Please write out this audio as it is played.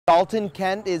Dalton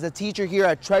Kent is a teacher here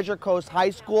at Treasure Coast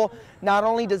High School. Not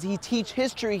only does he teach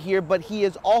history here, but he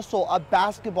is also a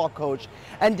basketball coach.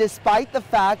 And despite the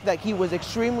fact that he was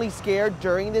extremely scared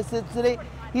during this incident,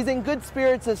 he's in good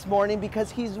spirits this morning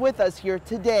because he's with us here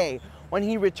today. When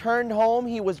he returned home,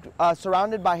 he was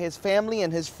surrounded by his family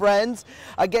and his friends.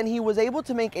 Again, he was able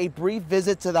to make a brief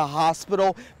visit to the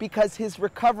hospital because his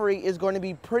recovery is going to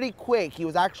be pretty quick. He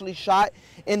was actually shot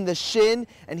in the shin,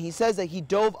 and he says that he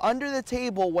dove under the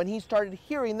table when he started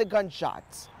hearing the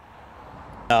gunshots.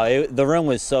 The room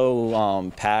was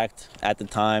so packed at the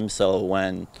time, so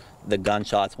when the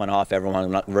gunshots went off,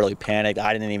 everyone really panicked.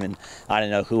 I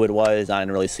didn't know who it was. I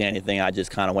didn't really see anything. I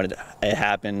just kind of, when it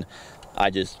happened, I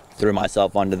just threw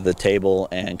myself under the table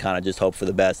and kind of just hoped for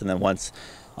the best. And then once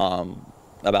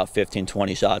about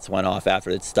 15-20 shots went off after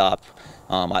it stopped,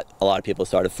 a lot of people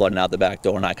started flooding out the back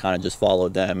door, and I kind of just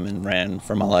followed them and ran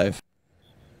for my life.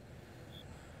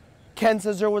 Ken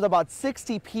says there was about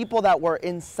 60 people that were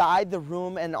inside the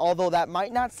room, and although that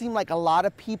might not seem like a lot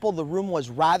of people, the room was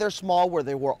rather small where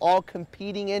they were all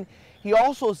competing in. He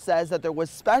also says that there was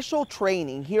special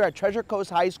training here at Treasure Coast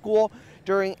High School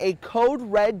during a code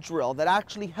red drill that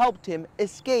actually helped him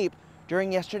escape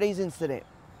during yesterday's incident.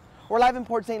 We're live in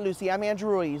Port St. Lucie. I'm Andrew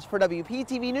Ruiz for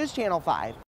WPTV News Channel 5.